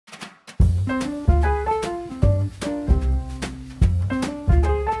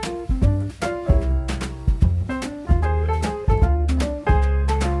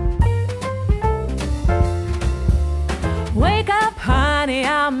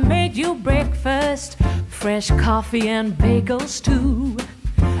made you breakfast, fresh coffee and bagels too.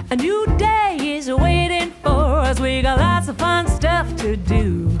 A new day is waiting for us, we got lots of fun stuff to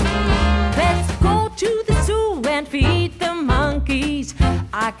do. Let's go to the zoo and feed the monkeys,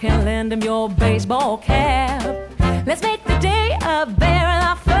 I can lend them your baseball cap. Let's make the day a barrel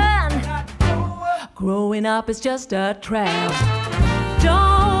of fun, growing up is just a trap.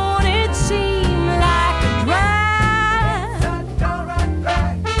 Don't it seem like a drag?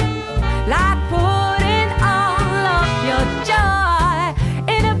 Like putting all of your joy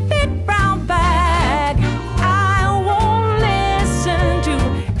in a big brown bag. I won't listen to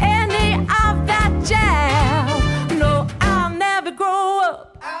any of that jazz. No, I'll never grow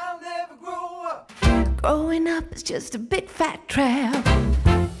up. I'll never grow up. Growing up is just a big fat trap.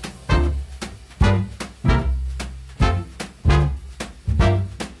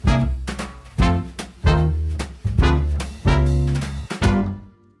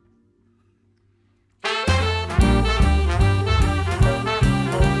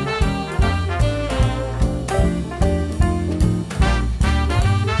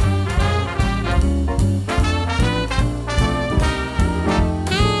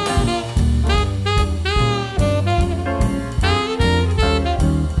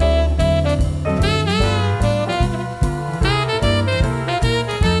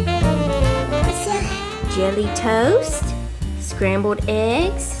 Jelly toast, scrambled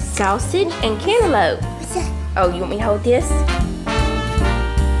eggs, sausage, and cantaloupe. Oh, you want me to hold this?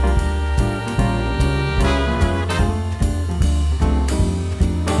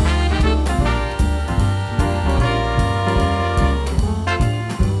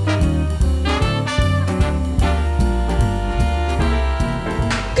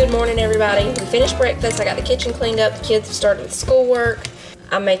 Good morning, everybody. We finished breakfast. I got the kitchen cleaned up. The kids have started with schoolwork.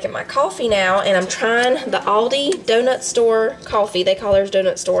 I'm making my coffee now, and I'm trying the Aldi donut store coffee. They call theirs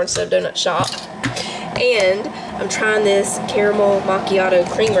donut store instead of donut shop. And I'm trying this caramel macchiato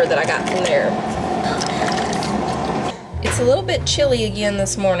creamer that I got from there. It's a little bit chilly again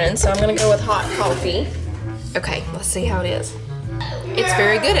this morning, so I'm gonna go with hot coffee. Okay, let's see how it is. It's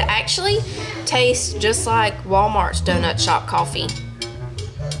very good. It actually tastes just like Walmart's donut shop coffee.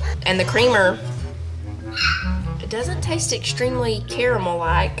 And the creamer, it doesn't taste extremely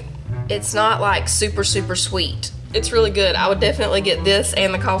caramel-like. It's not like super sweet. It's really good. I would definitely get this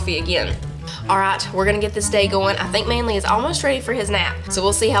and the coffee again. All right, we're gonna get this day going. I think Manley is almost ready for his nap, so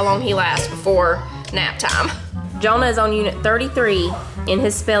we'll see how long he lasts before nap time. Jonah is on unit 33 in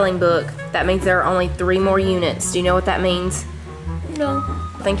his spelling book. That means there are only 3 more units. Do you know what that means? No.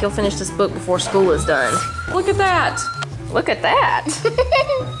 I think he'll finish this book before school is done. Look at that. Look at that.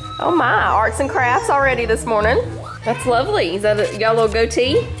 Oh my, arts and crafts already this morning. That's lovely. Is that you got a little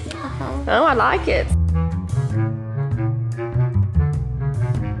goatee? Uh-huh. Oh, I like it.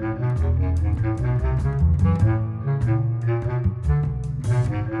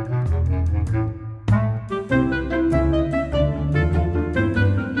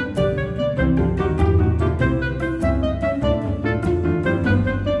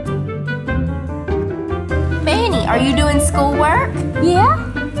 Manny, are you doing schoolwork? Yeah?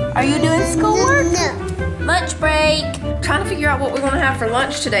 Are you doing schoolwork? No. Lunch break. Trying to figure out what we're gonna have for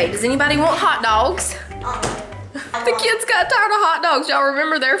lunch today. Does anybody want hot dogs? The kids got tired of hot dogs. Y'all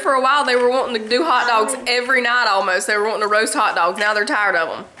remember there for a while they were wanting to do hot dogs every night almost. They were wanting to roast hot dogs. Now they're tired of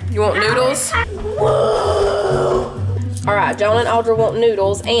them. You want noodles? Whoa. All right, John and Audra want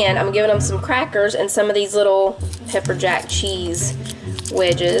noodles, and I'm giving them some crackers and some of these little pepper jack cheese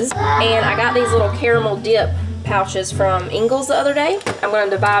wedges. And I got these little caramel dip pouches from Ingles the other day. I'm going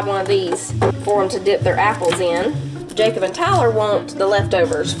to divide one of these for them to dip their apples in. Jacob and Tyler want the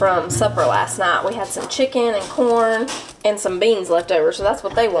leftovers from supper last night. We had some chicken and corn and some beans left over, so that's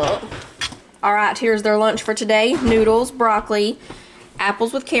what they want. All right, here's their lunch for today. Noodles, broccoli,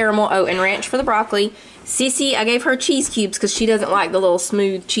 apples with caramel, oh, and ranch for the broccoli. Sissy, I gave her cheese cubes because she doesn't like the little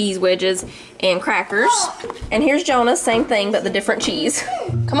smooth cheese wedges, and crackers. And here's Jonah, same thing, but the different cheese.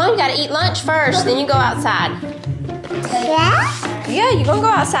 Come on, you gotta eat lunch first, then you go outside. Yeah? Yeah, you're gonna go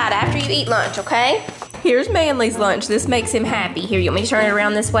outside after you eat lunch, okay? Here's Manley's lunch. This makes him happy. Here, you want me to turn it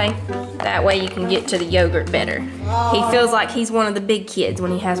around this way? That way you can get to the yogurt better. He feels like he's one of the big kids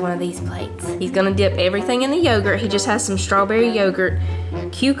when he has one of these plates. He's gonna dip everything in the yogurt. He just has some strawberry yogurt,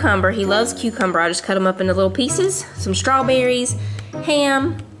 cucumber. He loves cucumber. I just cut them up into little pieces. Some strawberries,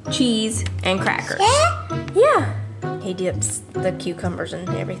 ham, cheese, and crackers. Yeah. He dips the cucumbers and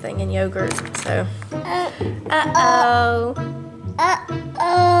everything in yogurt, so. Uh-oh.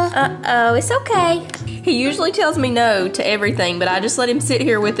 Uh-oh, it's okay. He usually tells me no to everything, but I just let him sit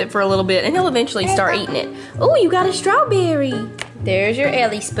here with it for a little bit, and he'll eventually start eating it. Oh, you got a strawberry. There's your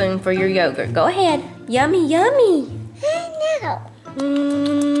Ellie spoon for your yogurt. Go ahead. Yummy, yummy.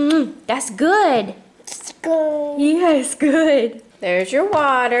 No. That's good. It's good. Yeah, it's good. There's your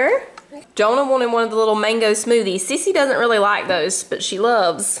water. Jonah wanted one of the little mango smoothies. Sissy doesn't really like those, but she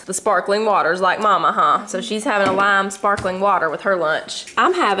loves the sparkling waters like Mama, huh? So she's having a lime sparkling water with her lunch.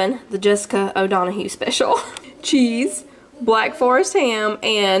 I'm having the Jessica O'Donoghue special. Cheese, Black Forest ham,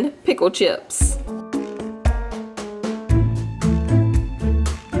 and pickle chips.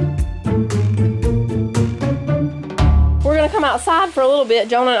 We're gonna come outside for a little bit.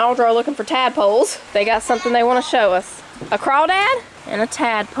 Jonah and Audra are looking for tadpoles. They got something they want to show us. A crawdad and a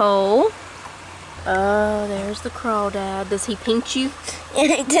tadpole. Oh, there's the crawdad. Does he pinch you?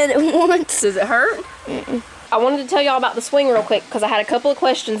 I did it once. Does it hurt? I wanted to tell y'all about the swing real quick because I had a couple of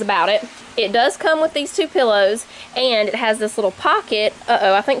questions about it. It does come with these two pillows and it has this little pocket.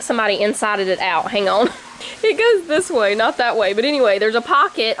 Uh-oh, I think somebody insided it out. Hang on. It goes this way, not that way. But anyway, there's a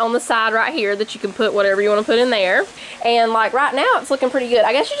pocket on the side right here that you can put whatever you want to put in there. And like right now, it's looking pretty good.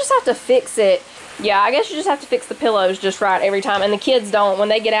 I guess you just have to fix it. Yeah, I guess you just have to fix the pillows just right every time. And the kids don't. When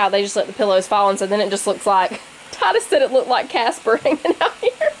they get out, they just let the pillows fall. And so then it just looks like, Titus said it looked like Casper hanging out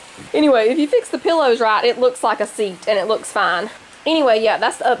here. Anyway, if you fix the pillows right, it looks like a seat and it looks fine. Anyway, yeah,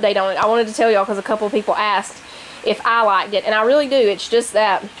 that's the update on it. I wanted to tell y'all because a couple of people asked if I liked it. And I really do. It's just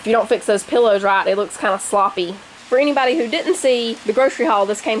that if you don't fix those pillows right, it looks kind of sloppy. For anybody who didn't see the grocery haul,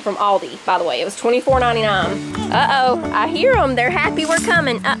 this came from Aldi, by the way. It was $24.99. Uh-oh, I hear them. They're happy we're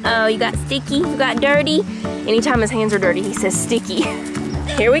coming. Uh-oh, you got sticky, you got dirty. Anytime his hands are dirty, he says sticky.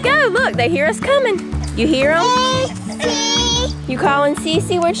 Here we go. Look, they hear us coming. You hear them? You calling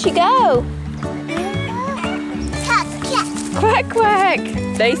Cece? Where'd she go? Quack, quack.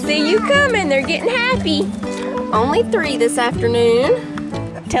 They see you coming. They're getting happy. Only 3 this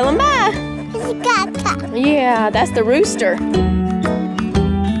afternoon. Tell them bye. Yeah, that's the rooster.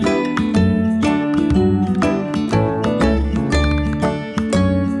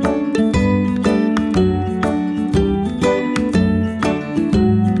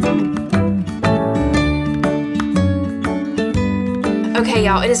 Okay,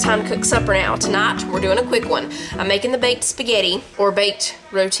 y'all, it is time to cook supper now. Tonight, we're doing a quick one. I'm making the baked spaghetti, or baked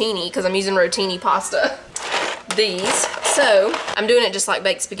rotini, because I'm using rotini pasta. These. So, I'm doing it just like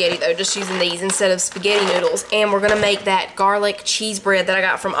baked spaghetti though, just using these instead of spaghetti noodles. And we're gonna make that garlic cheese bread that I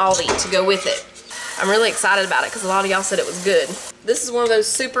got from Aldi to go with it. I'm really excited about it because a lot of y'all said it was good. This is one of those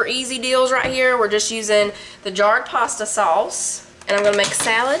super easy deals right here. We're just using the jarred pasta sauce. And I'm gonna make a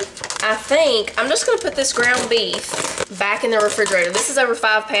salad. I think I'm just gonna put this ground beef back in the refrigerator. This is over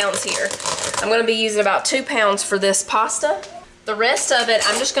 5 pounds here. I'm gonna be using about 2 pounds for this pasta. The rest of it,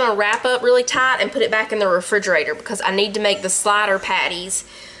 I'm just gonna wrap up really tight and put it back in the refrigerator because I need to make the slider patties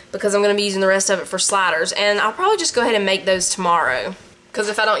because I'm gonna be using the rest of it for sliders. And I'll probably just go ahead and make those tomorrow because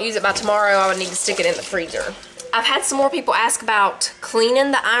if I don't use it by tomorrow, I would need to stick it in the freezer. I've had some more people ask about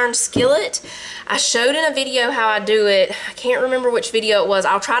cleaning the iron skillet. I showed in a video how I do it. I can't remember which video it was.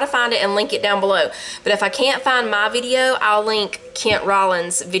 I'll try to find it and link it down below. But if I can't find my video, I'll link Kent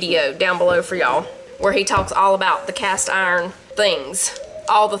Rollins' video down below for y'all, where he talks all about the cast iron things.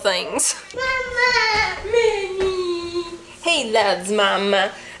 All the things. Mama! Minnie! He loves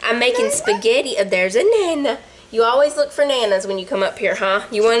Mama. I'm making spaghetti. Oh, there's a Nana. You always look for Nanas when you come up here, huh?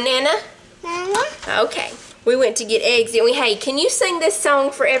 You want a Nana? Nana? Okay. We went to get eggs, didn't we? Hey, can you sing this song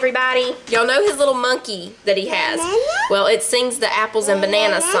for everybody? Y'all know his little monkey that he has. Well, it sings the apples and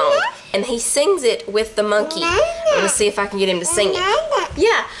bananas song. And he sings it with the monkey. I'm gonna see if I can get him to sing it.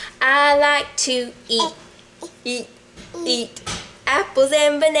 Yeah. I like to eat apples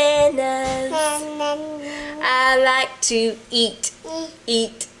and bananas. I like to eat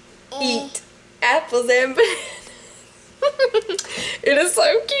apples and bananas. It is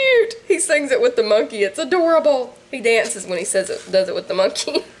so cute. He sings it with the monkey. It's adorable. He dances when he does it with the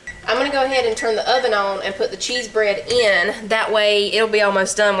monkey. I'm gonna go ahead and turn the oven on and put the cheese bread in. That way it'll be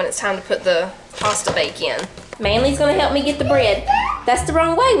almost done when it's time to put the pasta bake in. Manley's gonna help me get the bread. That's the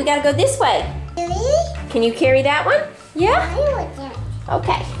wrong way. We gotta go this way. Can you carry that one? Yeah?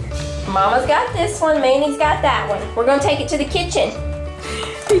 Okay. Mama's got this one. Manny's got that one. We're gonna take it to the kitchen.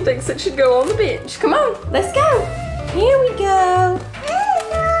 He thinks it should go on the bench. Come on, let's go. Here we go.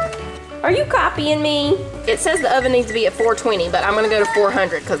 Are you copying me? It says the oven needs to be at 420, but I'm gonna go to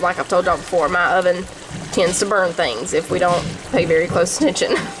 400 because like I've told y'all before, my oven tends to burn things if we don't pay very close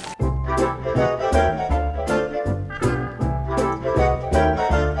attention.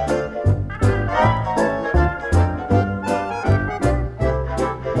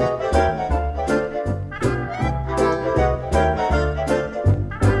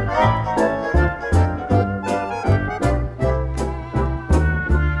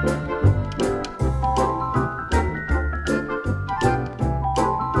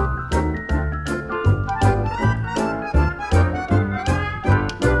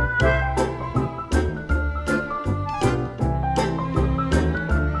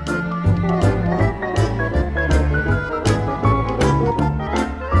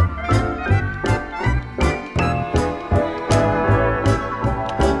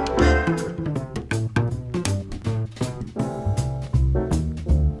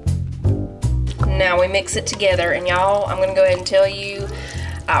 Now we mix it together, and y'all, I'm gonna go ahead and tell you,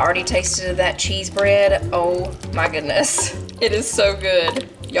 I already tasted that cheese bread. Oh my goodness. It is so good.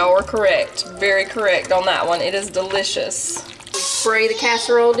 Y'all were correct, very correct on that one. It is delicious. We spray the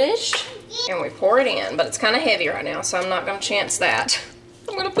casserole dish and we pour it in, but it's kind of heavy right now, so I'm not gonna chance that.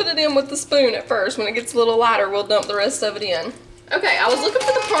 I'm gonna put it in with the spoon at first. When it gets a little lighter, we'll dump the rest of it in. Okay, I was looking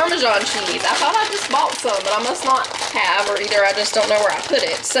for the Parmesan cheese. I thought I just bought some, but I must not have, or either I just don't know where I put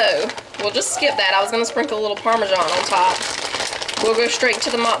it. So we'll just skip that. I was gonna sprinkle a little Parmesan on top. We'll go straight to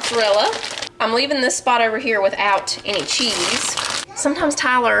the mozzarella. I'm leaving this spot over here without any cheese. Sometimes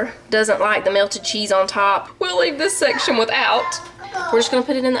Tyler doesn't like the melted cheese on top. We'll leave this section without. We're just gonna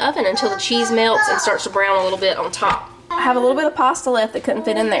put it in the oven until the cheese melts and starts to brown a little bit on top. I have a little bit of pasta left that couldn't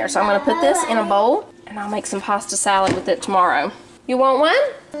fit in there, so I'm gonna put this in a bowl and I'll make some pasta salad with it tomorrow. You want one?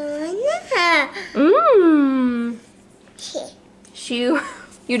 Mmm. Shoo.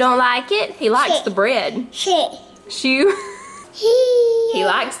 You don't like it? He likes the bread. Shoo. He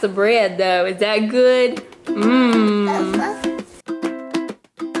likes the bread though. Is that good? Mmm.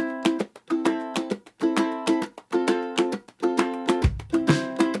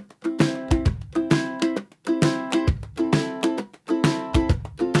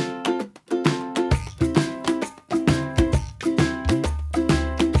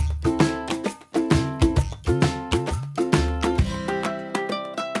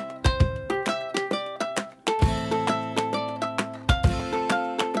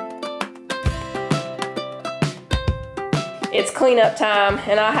 It's cleanup time,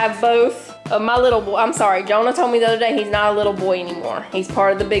 and I have both of my little boy. I'm sorry, Jonah told me the other day he's not a little boy anymore. He's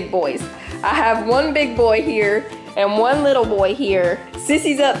part of the big boys. I have one big boy here and one little boy here.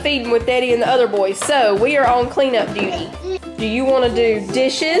 Sissy's up feeding with Daddy and the other boys, so we are on cleanup duty. Do you want to do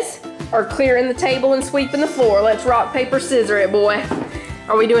dishes or clearing the table and sweeping the floor? Let's rock, paper, scissor it, boy.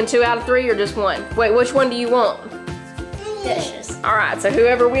 Are we doing 2 out of 3 or just 1? Wait, which one do you want? Dishes. All right, so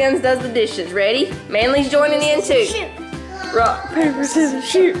whoever wins does the dishes. Ready? Manley's joining in too. Shoot. Rock, paper, scissors,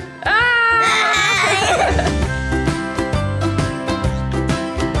 shoot. Ah!